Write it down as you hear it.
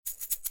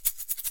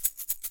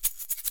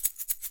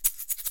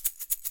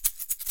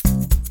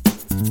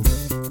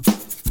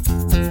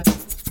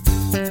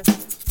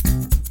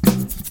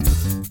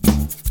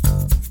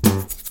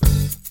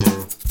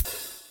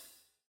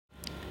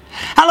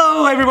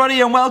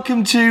everybody, and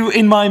welcome to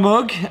In My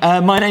Mug.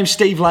 My name's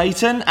Steve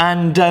Layton,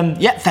 and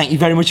thank you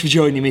very much for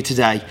joining me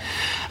today.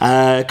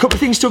 A couple of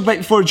things to talk about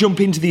before I jump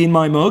into the In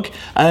My Mug.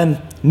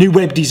 New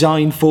web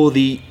design for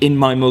the In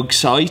My Mug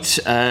site.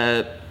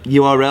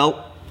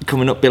 URL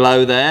coming up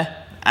below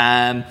there.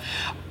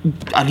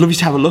 I'd love you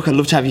to have a look. I'd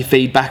love to have your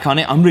feedback on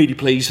it. I'm really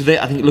pleased with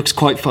it. I think it looks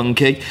quite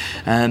funky.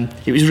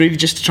 It was really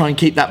just to try and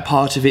keep that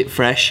part of it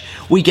fresh.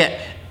 We get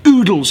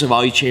oodles of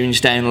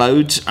iTunes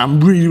downloads.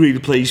 I'm really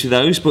pleased with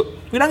those, but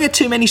we don't get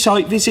too many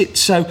site visits,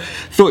 so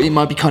thought it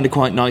might be kind of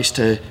quite nice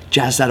to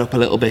jazz that up a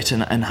little bit,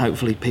 and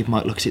hopefully people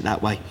might look at it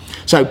that way.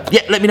 So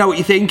yeah, let me know what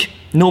you think.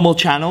 Normal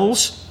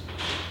channels.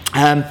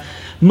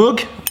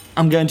 Mug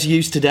I'm going to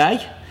use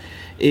today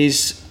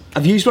is,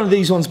 I've used one of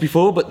these ones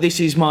before, but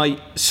this is my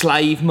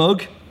slave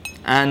mug,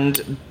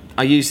 and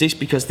I use this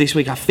because this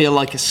week I feel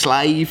like a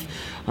slave.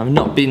 I've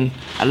not been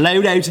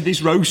allowed out of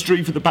this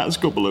roastery for the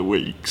past couple of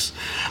weeks,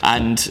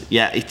 and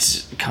yeah,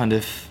 it's kind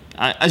of,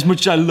 as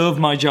much as I love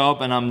my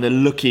job and I'm the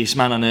luckiest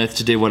man on earth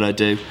to do what I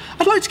do,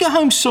 I'd like to go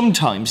home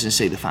sometimes and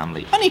see the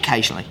family, only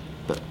occasionally,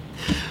 but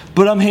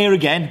I'm here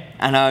again,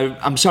 and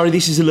I'm sorry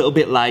this is a little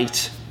bit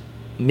late,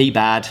 me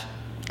bad,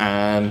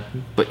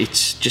 but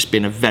it's just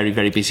been a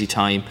very busy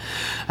time.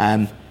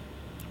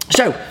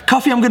 So,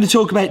 coffee I'm going to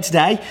talk about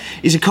today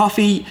is a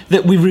coffee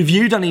that we've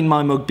reviewed on In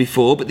My Mug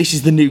before, but this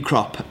is the new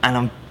crop, and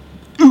I'm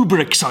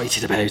uber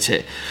excited about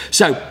it.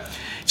 So,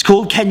 it's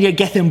called Kenya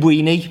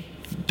Gethumbwini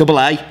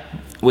AA,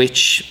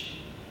 which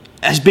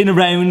has been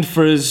around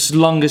for as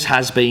long as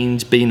has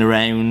been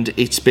around.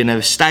 It's been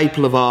a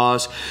staple of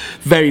ours,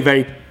 very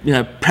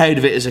proud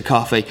of it as a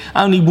coffee.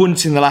 Only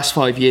once in the last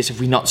 5 years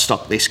have we not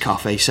stocked this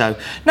coffee, so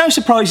no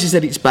surprises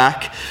that it's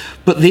back,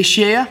 but this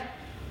year,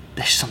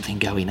 there's something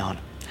going on.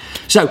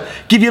 So,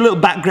 give you a little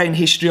background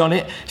history on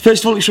it.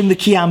 First of all, it's from the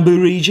Kiambu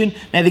region.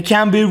 Now, the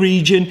Kiambu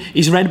region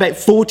is around about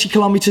 40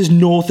 kilometres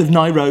north of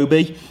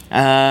Nairobi.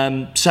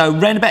 So,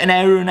 around about an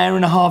hour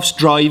and a half's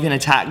drive in a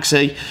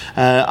taxi.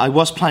 I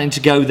was planning to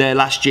go there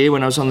last year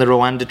when I was on the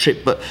Rwanda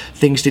trip, but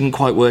things didn't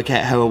quite work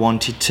out how I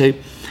wanted to.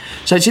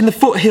 So, it's in the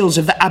foothills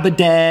of the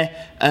Aberdare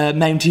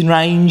mountain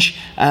range,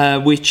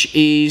 which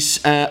is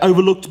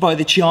overlooked by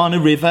the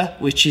Chiana River,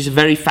 which is a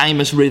very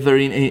famous river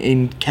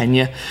in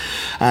Kenya.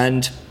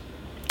 And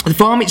the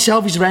farm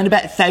itself is around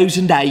about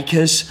 1,000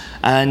 acres,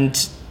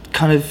 and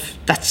kind of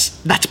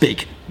that's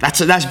big.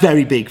 That's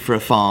very big for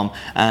a farm.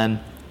 And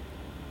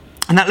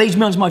that leads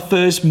me on to my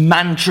first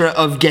mantra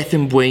of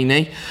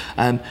Gethumbwini.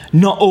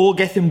 Not all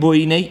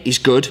Gethumbwini is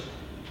good.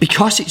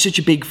 Because it's such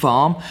a big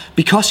farm,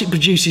 because it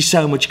produces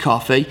so much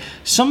coffee,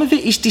 some of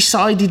it is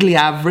decidedly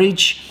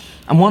average.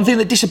 And one thing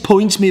that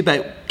disappoints me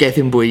about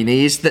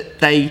Gethumbwini is that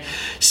they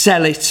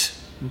sell it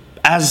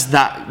as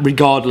that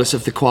regardless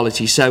of the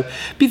quality, so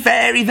be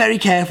very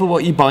careful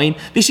what you're buying.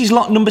 This is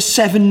lot number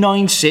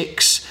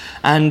 796,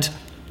 and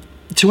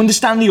to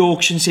understand the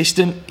auction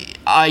system,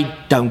 I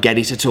don't get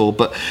it at all,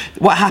 but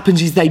what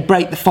happens is they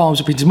break the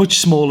farms up into much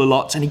smaller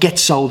lots and it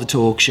gets sold at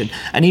auction,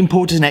 and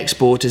importers and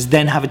exporters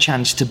then have a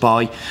chance to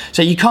buy.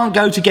 So you can't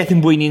go to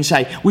Gethumbwini and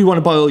say, we want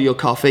to buy all your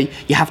coffee.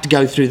 You have to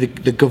go through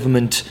the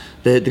government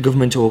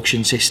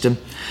auction system.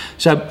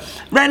 So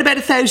around about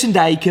 1,000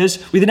 acres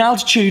with an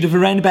altitude of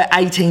around about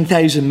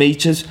 18,000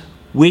 metres,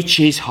 which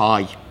is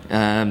high.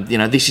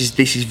 This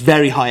is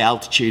very high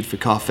altitude for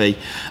coffee,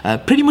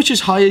 pretty much as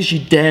high as you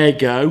dare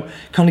go.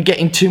 Kind of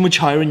getting too much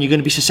higher and you're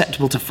going to be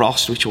susceptible to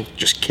frost, which will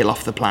just kill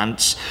off the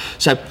plants.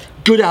 So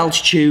good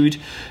altitude,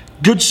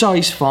 good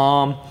size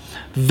farm,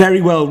 very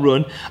well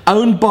run,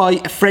 owned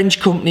by a French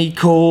company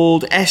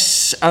called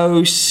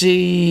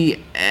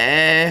SOCFINAF,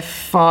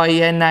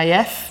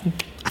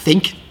 I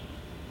think.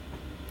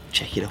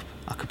 Check it up,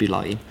 I could be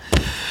lying.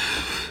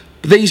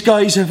 These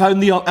guys have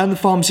owned the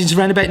farm since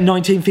around about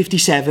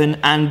 1957,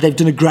 and they've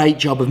done a great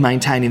job of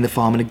maintaining the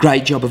farm and a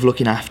great job of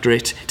looking after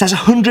it. It has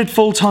 100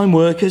 full-time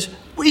workers,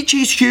 which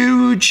is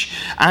huge,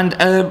 and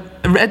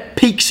at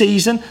peak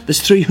season there's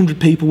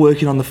 300 people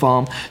working on the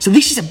farm. So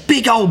this is a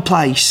big old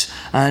place,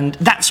 and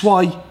that's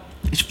why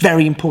it's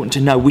very important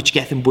to know which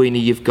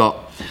Gethumbwini you've got.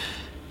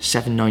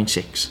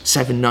 796.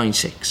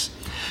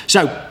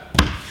 So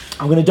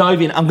I'm going to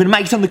dive in. I'm going to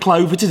make it on the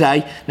Clover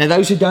today. Now,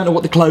 those who don't know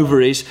what the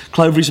Clover is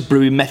a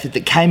brewing method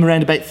that came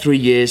around about 3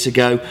 years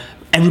ago.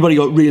 Everybody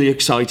got really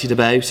excited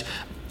about,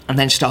 and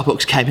then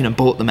Starbucks came in and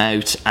bought them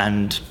out,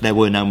 and there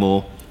were no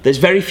more. There's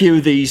very few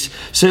of these,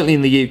 certainly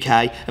in the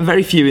UK, and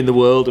very few in the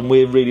world, and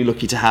we're really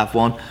lucky to have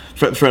one.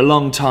 For a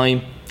long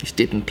time, this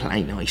didn't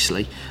play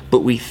nicely,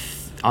 but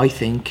I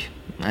think,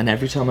 and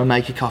every time I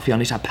make a coffee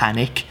on it, I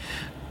panic.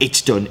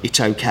 It's done, it's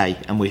okay,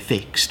 and we're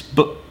fixed.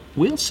 But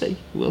we'll see.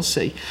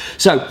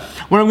 So,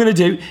 what I'm going to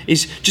do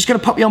is just going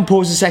to pop you on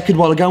pause a second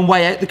while I go and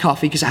weigh out the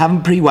coffee, because I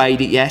haven't pre-weighed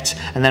it yet,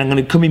 and then I'm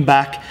going to come in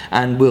back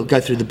and we'll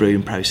go through the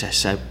brewing process.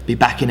 So, be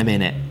back in a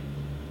minute.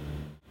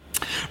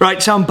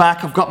 Right, so I'm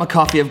back. I've got my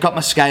coffee, I've got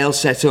my scale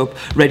set up,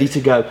 ready to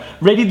go.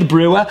 Ready the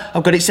brewer.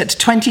 I've got it set to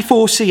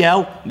 24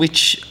 CL,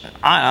 which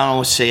I don't know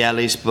what CL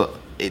is, but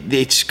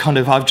it's kind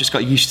of, I've just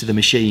got used to the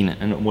machine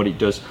and what it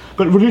does.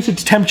 But reduce it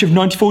to temperature of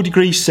 94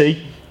 degrees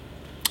C.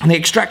 And the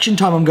extraction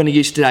time I'm going to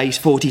use today is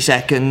 40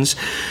 seconds.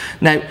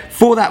 Now,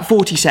 for that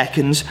 40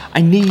 seconds,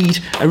 I need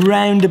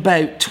around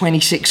about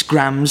 26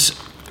 grams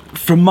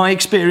from my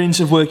experience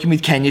of working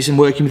with Kenyas and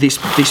working with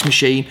this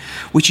machine,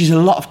 which is a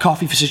lot of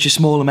coffee for such a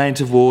small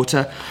amount of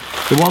water.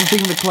 The one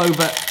thing the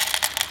Clover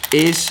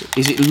is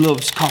it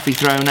loves coffee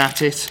thrown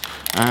at it,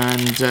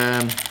 and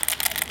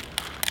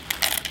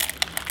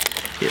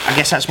I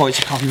guess that's why it's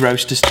a coffee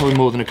roaster's toy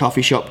more than a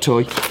coffee shop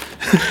toy.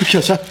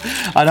 Because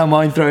I don't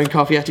mind throwing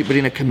coffee at it, but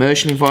in a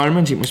commercial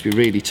environment it must be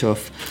really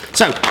tough.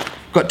 So,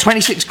 got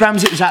 26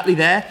 grams exactly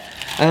there.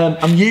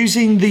 I'm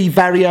using the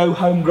Vario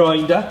home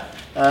grinder.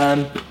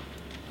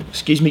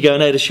 Excuse me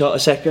going out of shot a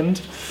second.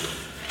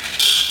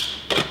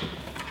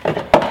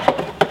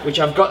 Which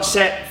I've got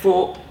set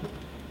for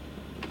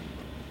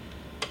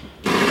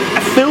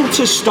a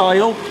filter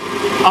style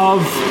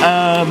of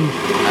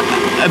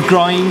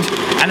grind.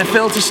 And a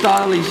filter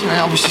style is,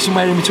 obviously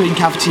somewhere in between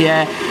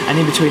cafetiere and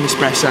in between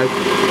espresso.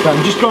 So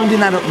I'm just grinding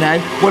that up now.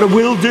 What I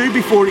will do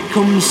before we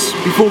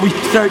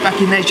throw it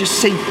back in there is just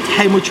see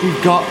how much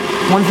we've got.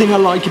 One thing I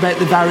like about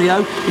the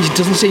Vario is it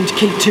doesn't seem to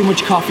keep too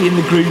much coffee in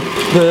the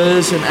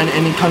groupers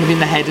and kind of in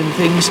the head and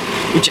things,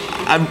 which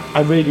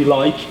I really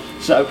like.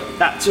 So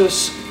that's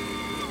us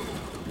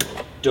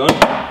done.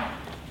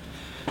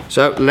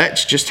 So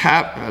let's just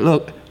have a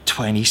look.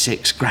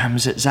 26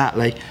 grams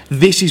exactly.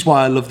 This is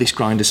why I love this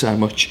grinder so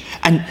much,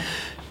 and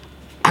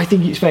I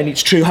think it's found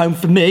its true home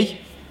for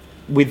me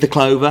with the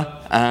Clover.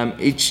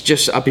 It's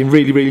just, I've been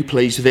really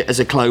pleased with it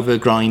as a Clover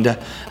grinder.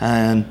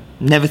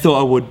 Never thought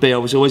I would be. I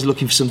was always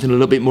looking for something a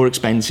little bit more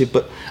expensive,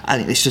 but I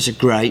think this does a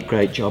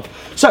great job.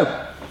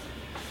 So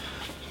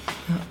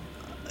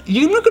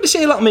you're not going to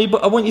see a lot of me,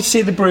 but I want you to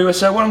see the brewer.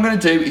 So what I'm going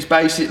to do is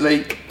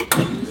basically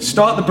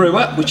start the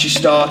brewer, which is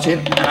starting,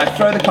 and I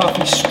throw the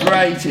coffee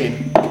straight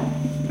in.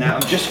 Now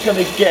I'm just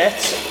going to get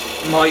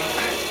my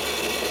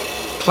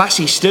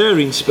classy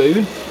stirring spoon,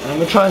 and I'm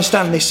going to try and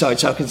stand this side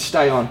so I can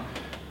stay on.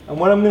 And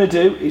what I'm going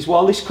to do is,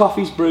 while this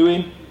coffee's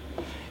brewing,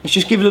 is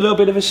just give it a little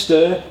bit of a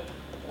stir.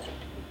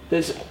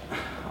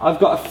 I've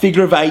got a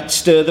figure of 8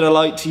 stir that I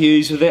like to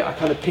use with it. I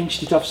kind of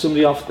pinched it off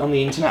somebody on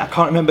the internet. I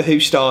can't remember who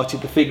started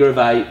the figure of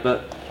 8,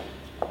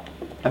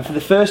 and for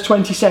the first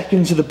 20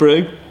 seconds of the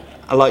brew,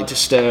 I like to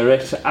stir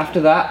it. So after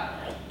that,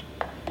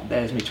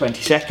 there's me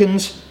 20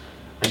 seconds,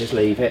 and just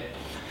leave it.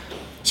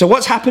 So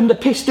what's happened, the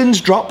piston's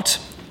dropped,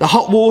 the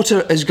hot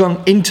water has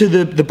gone into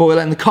the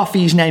boiler, and the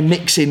coffee is now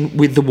mixing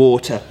with the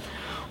water.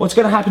 What's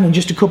going to happen in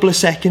just a couple of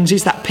seconds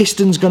is that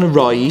piston's going to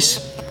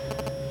rise.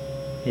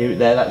 Here,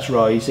 there, that's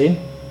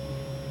rising.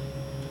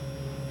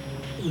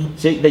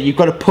 See, that you've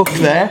got a puck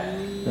there,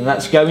 and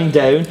that's going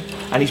down,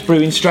 and it's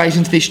brewing straight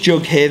into this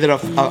jug here that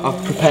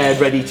I've prepared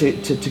ready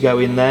to go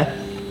in there.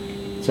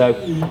 So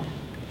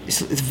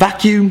it's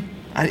vacuum.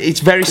 And it's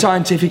very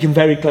scientific and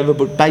very clever,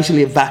 but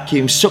basically a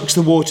vacuum sucks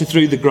the water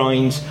through the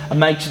grinds and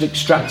makes it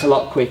extract a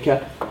lot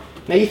quicker.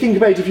 Now you think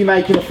about if you're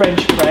making a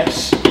French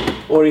press,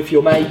 or if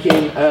you're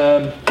making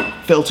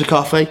filter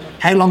coffee,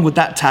 how long would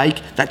that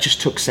take? That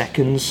just took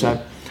seconds. So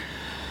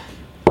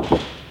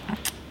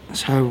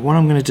what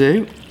I'm going to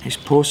do is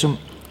pour some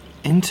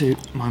into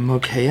my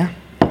mug here,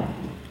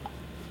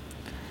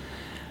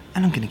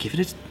 and I'm going to give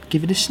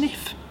it a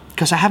sniff.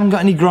 Because I haven't got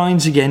any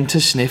grinds again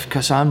to sniff,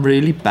 because I'm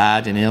really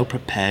bad and ill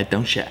prepared,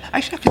 don't you?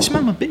 Actually, I can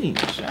smell my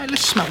beans. Right,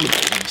 let's smell the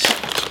beans.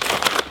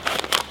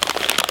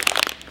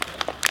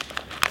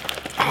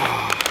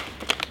 Oh.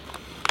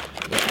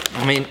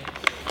 I mean,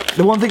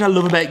 the one thing I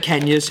love about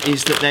Kenyas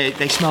is that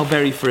they smell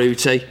very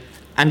fruity,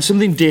 and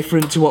something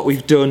different to what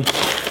we've done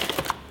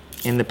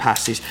in the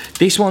past is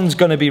this one's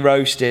going to be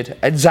roasted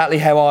exactly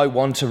how I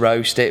want to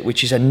roast it,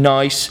 which is a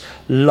nice,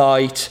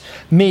 light,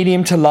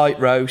 medium to light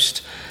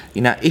roast.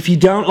 If you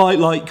don't like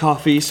light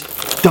coffees,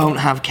 don't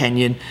have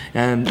Kenyan.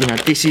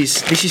 This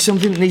is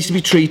something that needs to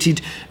be treated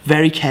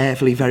very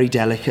carefully, very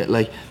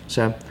delicately.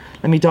 So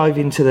let me dive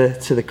into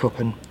the cup,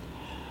 and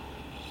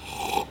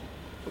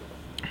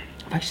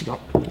I've actually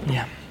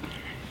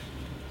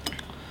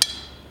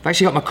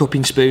got my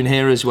cupping spoon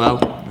here as well.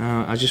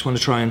 I just want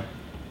to try and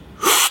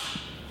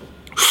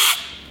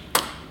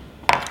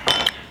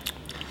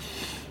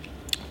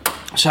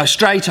so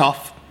straight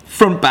off,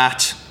 front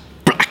bat,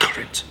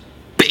 blackcurrant.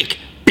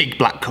 Big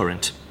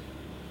blackcurrant.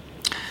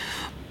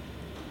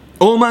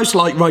 Almost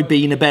like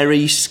Ribena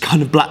berries,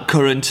 kind of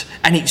blackcurrant,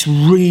 and it's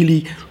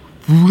really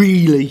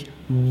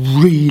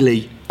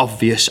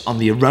obvious on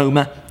the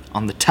aroma,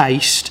 on the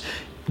taste.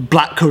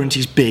 Blackcurrant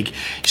is big.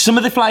 Some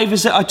of the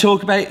flavours that I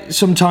talk about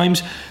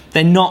sometimes,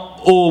 they're not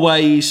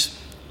always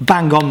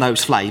bang on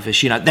those flavours,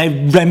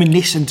 they're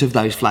reminiscent of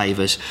those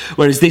flavours,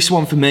 whereas this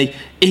one for me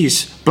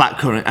is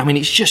blackcurrant. I mean,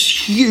 it's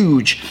just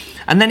huge,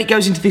 and then it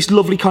goes into this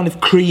lovely kind of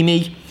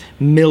creamy,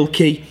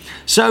 milky.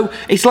 So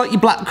it's like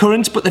your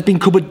blackcurrants, but they've been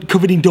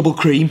covered in double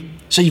cream.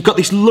 So you've got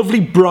this lovely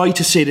bright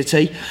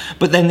acidity,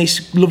 but then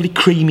this lovely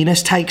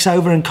creaminess takes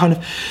over, and kind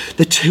of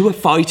the two are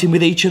fighting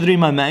with each other in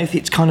my mouth.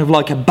 It's kind of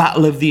like a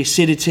battle of the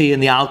acidity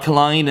and the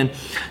alkaline, and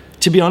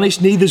to be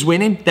honest, neither's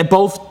winning. They're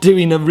both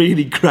doing a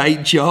really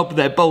great job.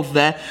 They're both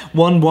there.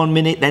 One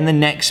minute, then the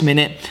next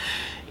minute.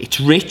 It's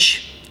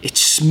rich,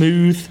 it's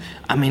smooth.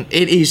 I mean,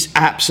 it is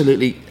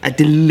absolutely a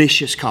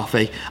delicious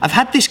coffee. I've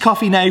had this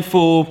coffee now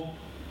for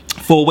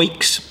 4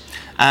 weeks.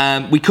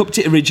 We cupped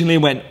it originally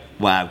and went,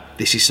 wow,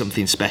 this is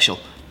something special.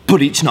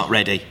 But it's not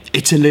ready.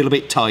 It's a little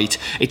bit tight.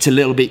 It's a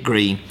little bit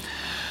green.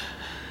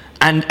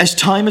 And as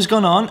time has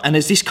gone on, and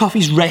as this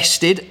coffee's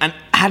rested and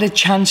had a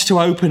chance to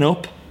open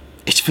up,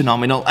 it's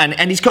phenomenal.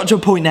 And it's got to a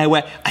point now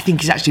where I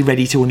think it's actually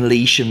ready to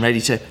unleash and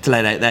ready to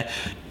let out there.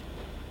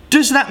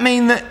 Does that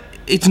mean that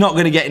it's not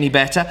going to get any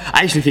better?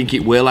 I actually think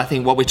it will. I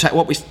think what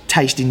we're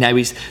tasting now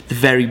is the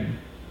very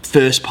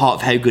first part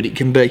of how good it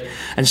can be.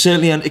 And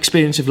certainly an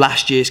experience of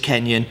last year's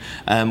Kenyan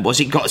was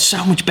it got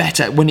so much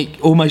better when it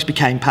almost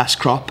became past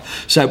crop.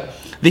 So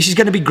this is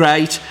going to be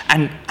great,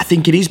 and I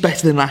think it is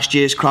better than last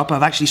year's crop.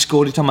 I've actually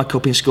scored it on my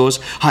cupping scores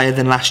higher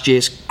than last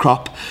year's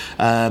crop,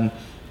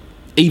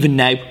 even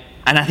now.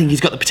 And I think it's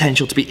got the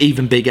potential to be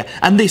even bigger.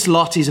 And this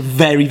lot is a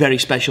very, very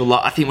special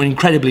lot. I think we're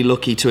incredibly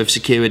lucky to have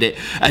secured it.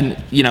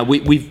 And, you know,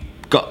 we've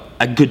got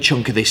a good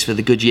chunk of this for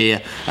the good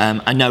year.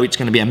 I know it's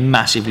going to be a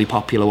massively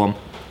popular one.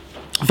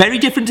 Very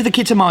different to the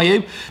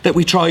Kitamayu that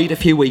we tried a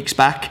few weeks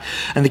back.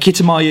 And the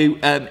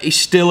Kitamayu is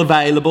still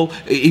available,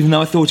 even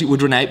though I thought it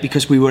would run out,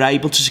 because we were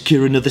able to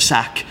secure another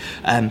sack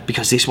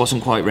because this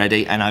wasn't quite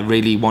ready and I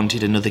really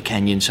wanted another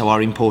Kenyan. So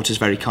our importers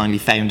very kindly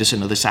found us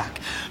another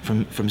sack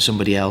from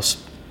somebody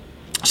else.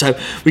 So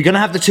we're going to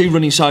have the two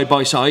running side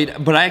by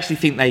side, but I actually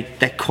think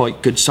they're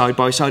quite good side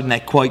by side, and they're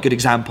quite good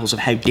examples of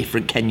how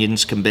different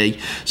Kenyans can be.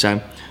 So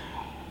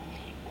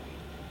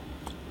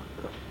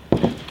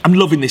I'm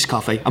loving this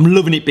coffee. I'm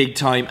loving it big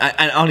time.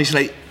 And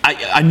honestly,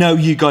 I know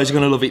you guys are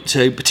going to love it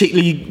too,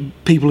 particularly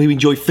people who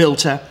enjoy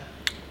filter,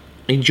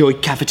 enjoy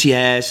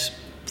cafetières,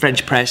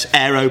 French press,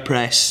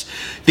 AeroPress.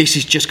 This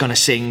is just going to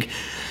sing.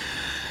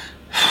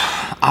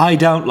 I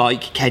don't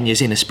like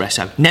Kenyas in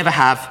espresso. Never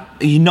have.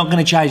 You're not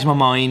going to change my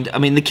mind. I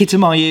mean, the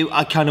Kitamayu,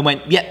 I kind of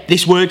went, yeah,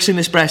 this works in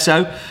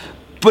espresso,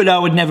 but I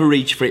would never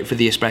reach for it for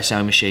the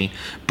espresso machine.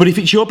 But if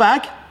it's your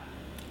bag,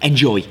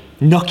 enjoy.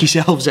 Knock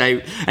yourselves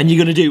out. And you're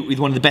going to do it with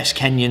one of the best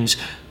Kenyans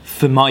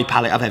for my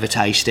palate I've ever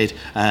tasted.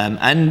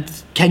 And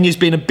Kenya's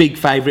been a big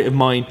favourite of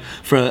mine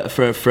for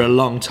a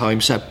long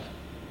time. So,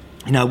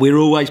 you know, we're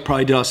always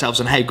prided ourselves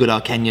on how good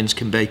our Kenyans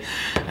can be.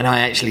 And I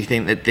actually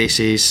think that this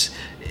is...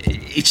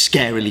 it's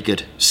scarily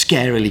good.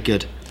 Scarily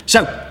good.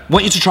 So,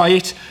 want you to try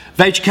it.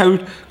 Voucher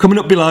code coming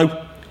up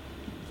below.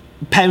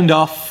 Pound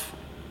off.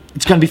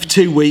 It's going to be for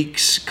 2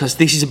 weeks because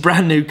this is a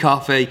brand new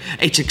coffee.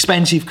 It's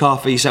expensive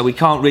coffee, so we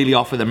can't really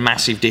offer the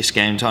massive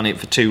discount on it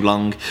for too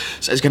long.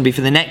 So it's going to be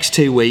for the next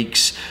 2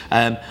 weeks.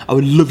 I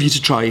would love you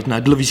to try it, and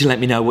I'd love you to let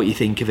me know what you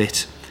think of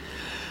it.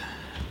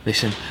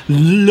 Listen,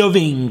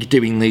 loving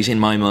doing these in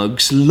my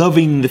mugs,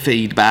 loving the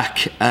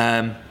feedback.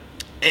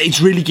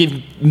 It's really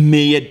given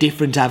me a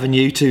different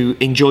avenue to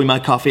enjoy my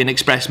coffee and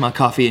express my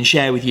coffee and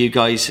share with you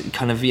guys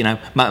kind of, you know,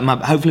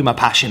 hopefully my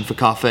passion for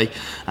coffee.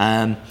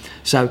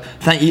 So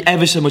thank you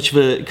ever so much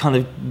for kind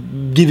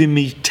of giving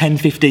me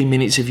 10-15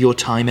 minutes of your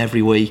time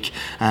every week,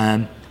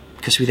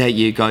 because without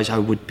you guys I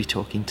would be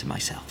talking to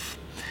myself.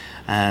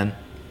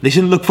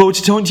 Listen, look forward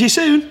to talking to you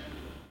soon.